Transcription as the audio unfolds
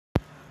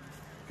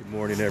Good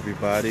morning,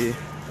 everybody.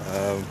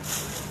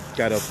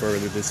 Got up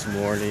early this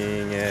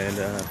morning and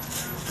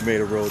made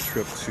a road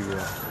trip to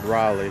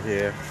Raleigh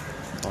here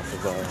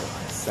off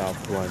of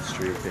South Blunt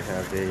Street. They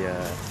have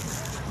a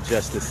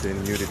Justice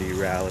and Unity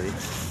rally.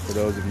 For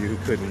those of you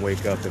who couldn't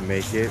wake up and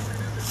make it,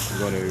 I'm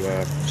going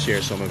to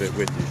share some of it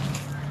with you.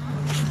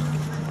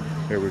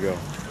 Here we go.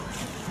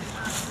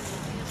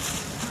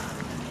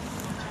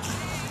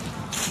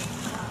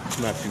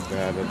 Not too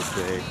bad of a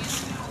day.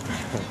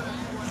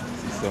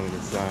 See some of the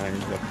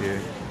signs up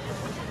here.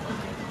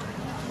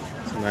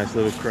 It's a nice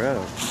little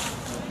crowd.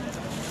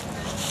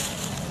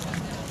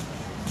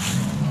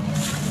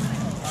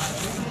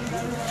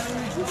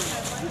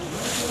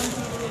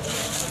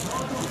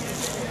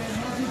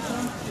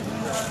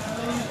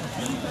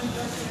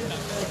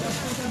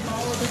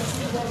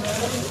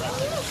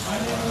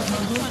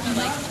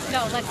 No,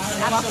 let's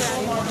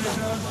absolutely.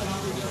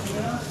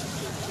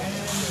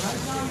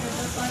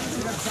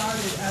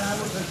 And I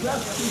would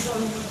request people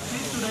who will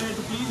speak today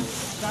to please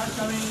start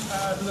coming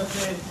to the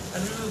stage,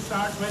 and we will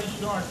start very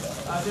short.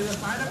 There's a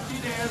sign-up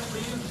sheet here.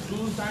 Please do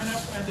sign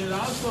up, and there's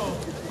also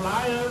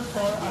flyers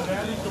for a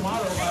rally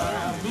tomorrow,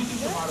 a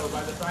meeting tomorrow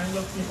by the time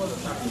of people are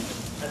starting.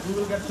 And we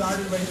will get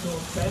started very soon.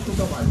 Thank you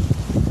so much.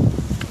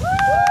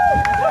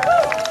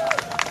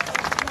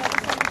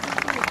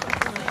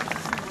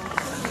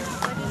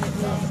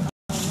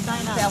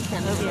 Sign up.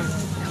 Over here.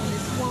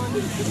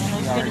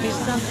 There's going to be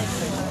something.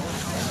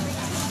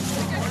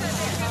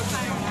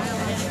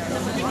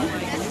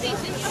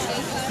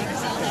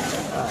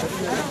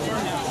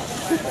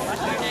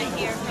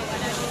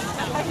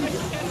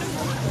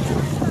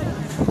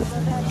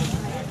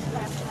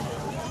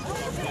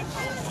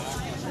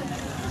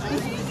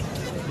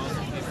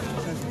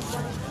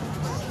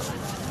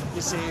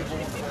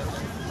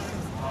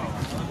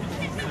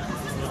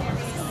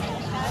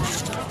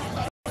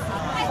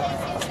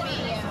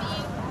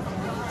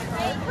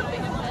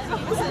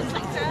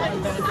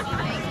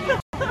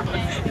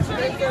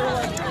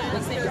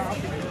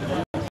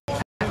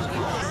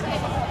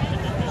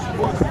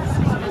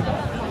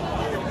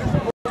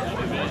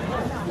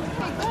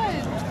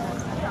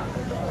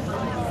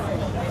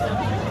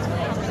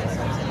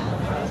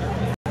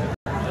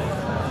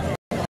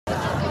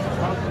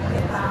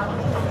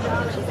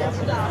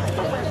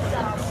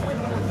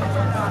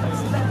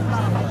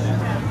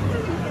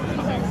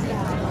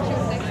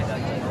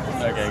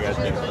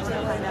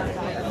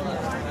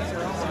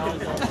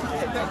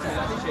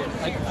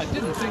 I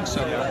didn't think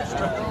so.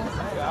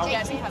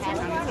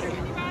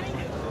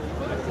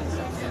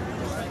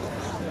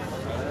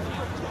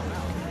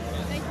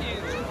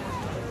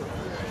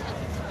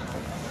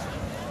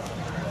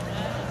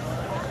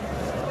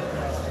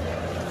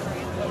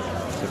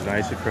 It's a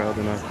nicer crowd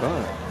than I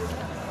thought.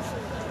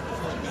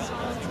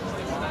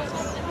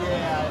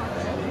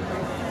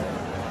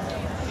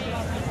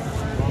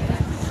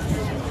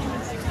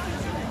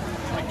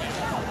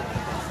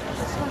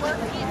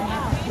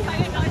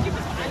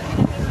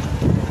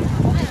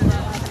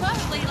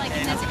 Probably like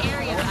in this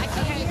area. I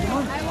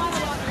want to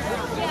walk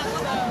around. Yeah.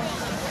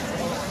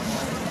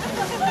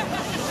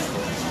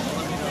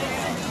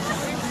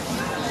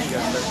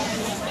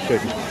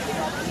 Good.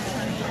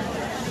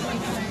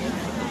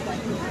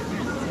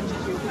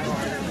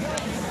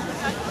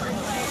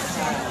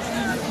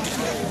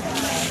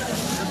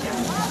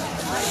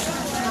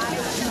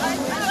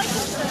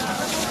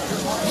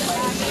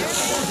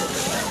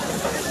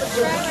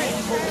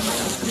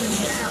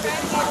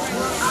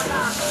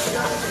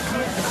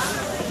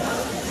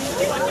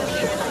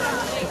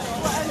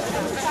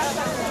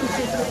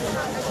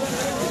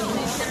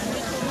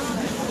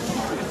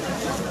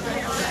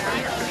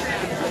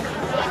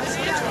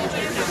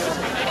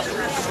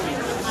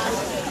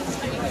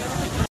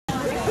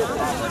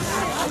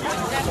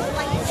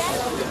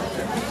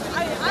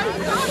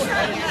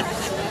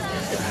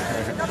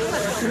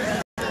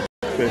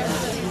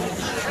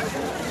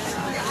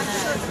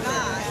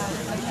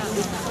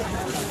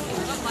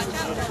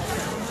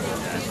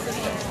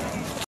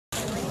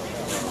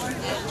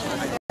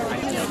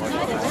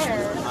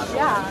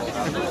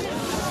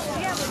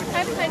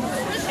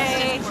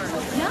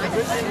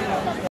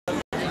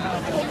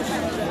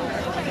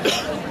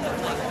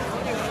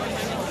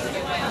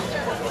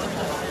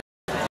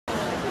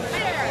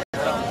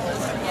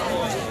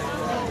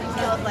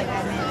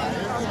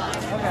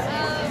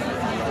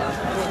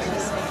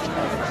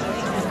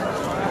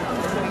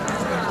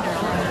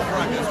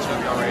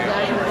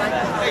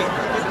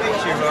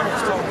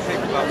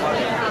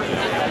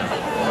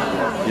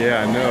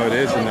 Yeah, I know, it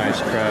is a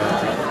nice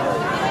crowd.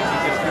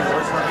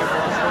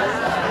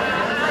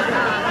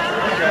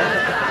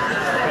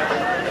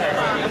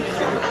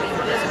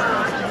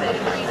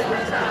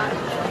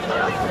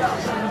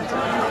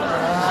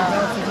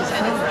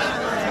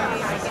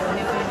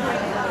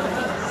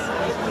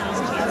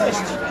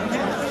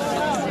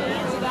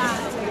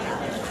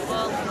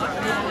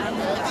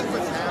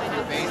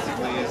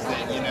 Basically is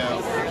that, you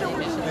know,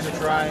 in the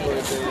triangle,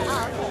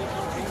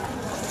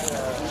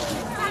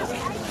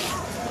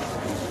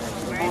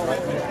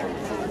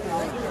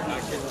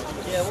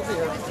 Yeah, we'll be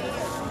here.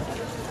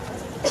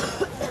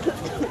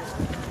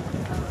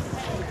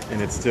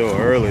 And it's still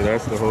early.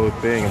 That's the whole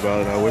thing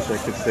about it. I wish I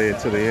could stay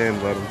until the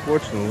end, but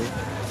unfortunately,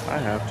 I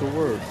have to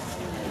work.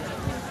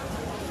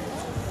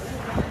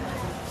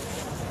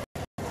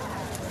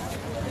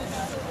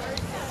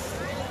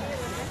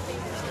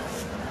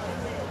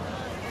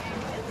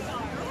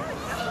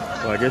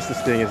 Well, I guess this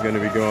thing is going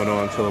to be going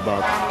on until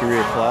about 3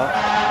 o'clock.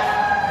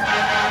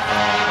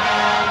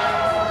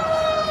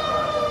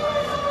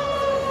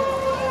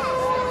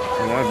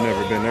 And I've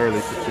never been early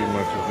for too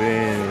much of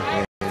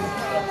anything,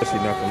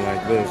 especially nothing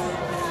like this.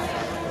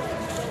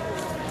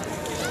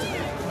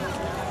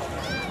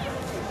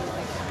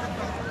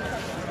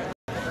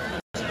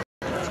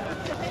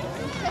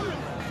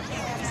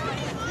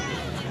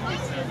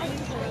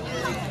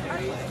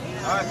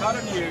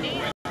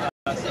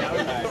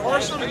 There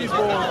are some people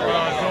going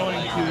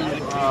to.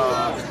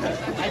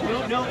 I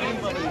don't know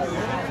anybody. I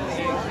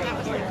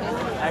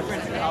have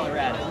friends in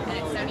Colorado,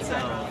 so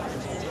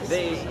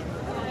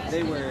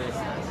they were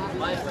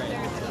my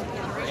friends.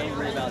 Were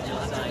angry about Jill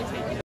Stein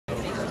taking over.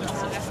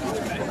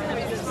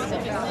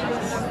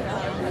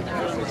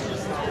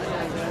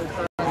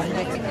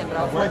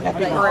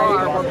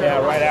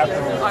 Yeah, right after.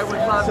 I would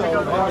love to go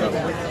to.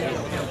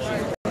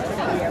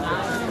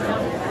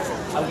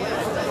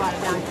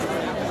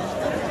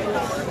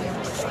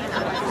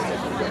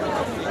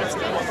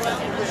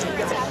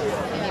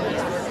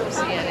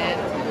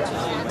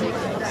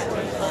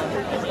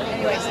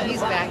 Anyway, so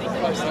he's back.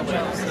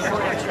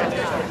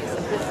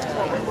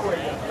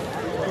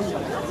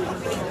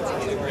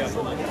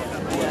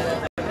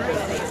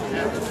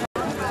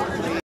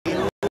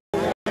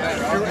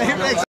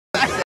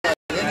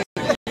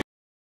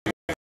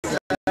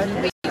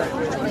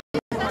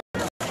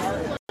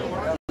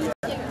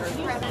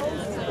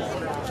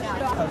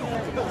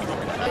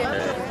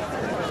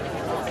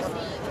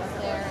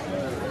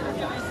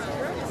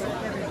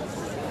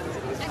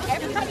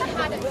 Everybody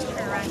had a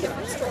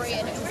different story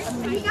and it was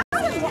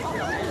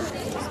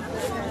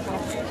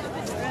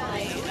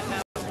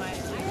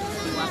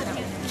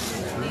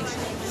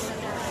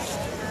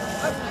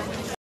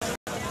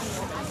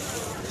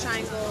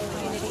Triangle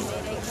Unity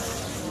meeting.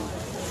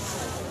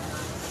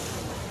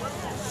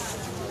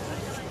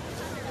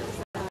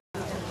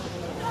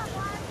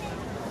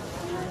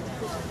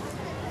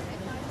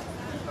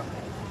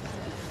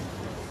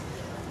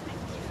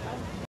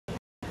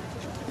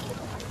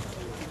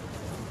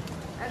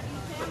 As you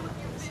stand with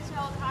your feet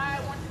held high, I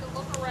want you to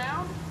look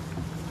around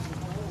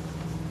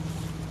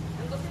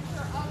and look at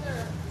your other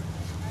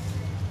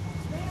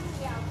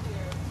family out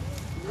there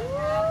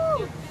that has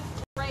their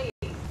fists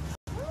raised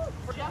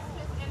for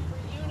justice and for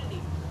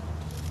unity.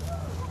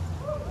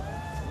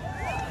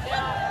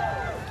 Now,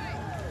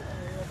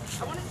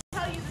 I want to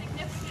tell you the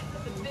significance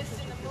of the fist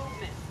in the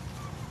movement.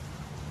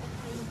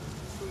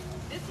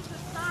 This is a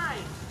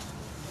sign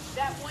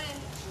that when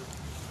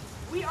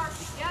we are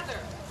together,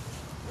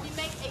 we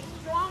make a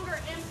stronger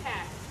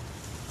impact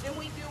than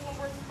we do when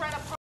we're spread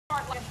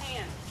apart like a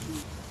hand.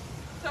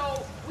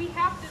 So we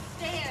have to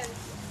stand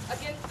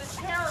against the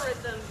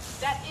terrorism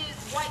that is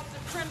white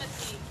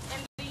supremacy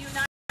in the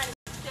United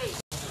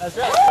States. That's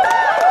right.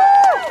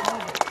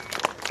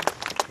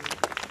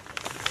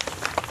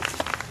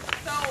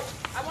 So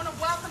I want to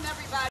welcome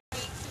everybody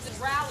to this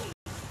rally.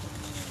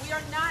 We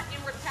are not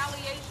in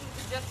retaliation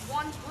to just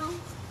one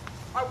group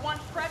or one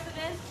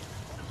president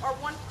or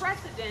one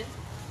precedent,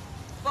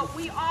 but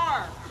we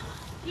are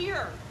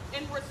here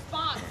in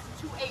response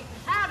to a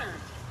pattern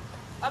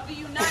of the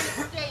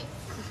United States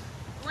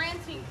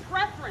granting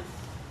preference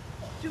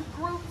to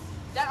groups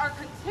that are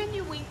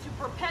continuing to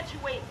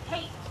perpetuate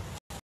hate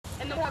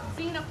in the form of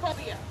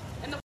xenophobia,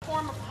 in the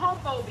form of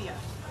homophobia,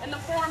 in the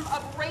form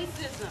of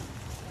racism,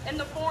 in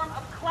the form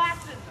of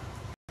classism.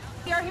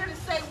 We are here to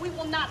say we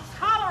will not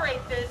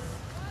tolerate this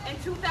in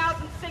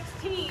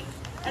 2016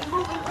 and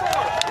moving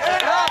forward.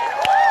 Yeah.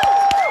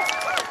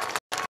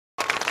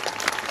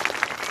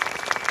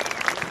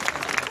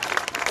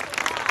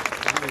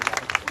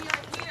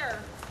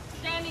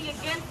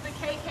 Against the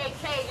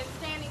KKK and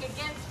standing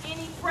against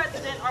any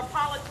president or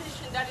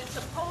politician that is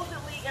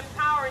supposedly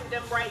empowering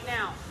them right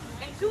now.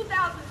 In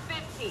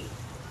 2015,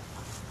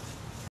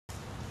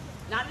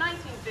 not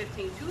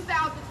 1915,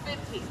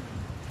 2015,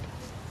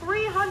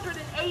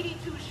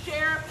 382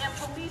 sheriff and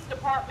police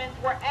departments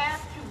were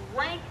asked to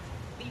rank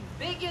the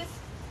biggest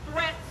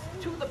threats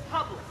to the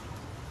public.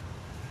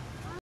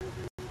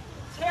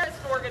 Terrorist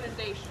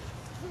organizations,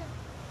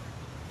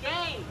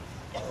 gangs,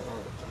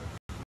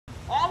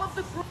 all of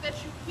the groups that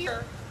you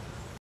hear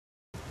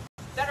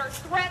that are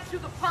threats to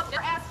the public,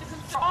 they're asked to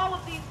consider all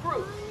of these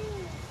groups.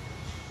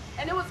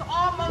 And it was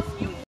almost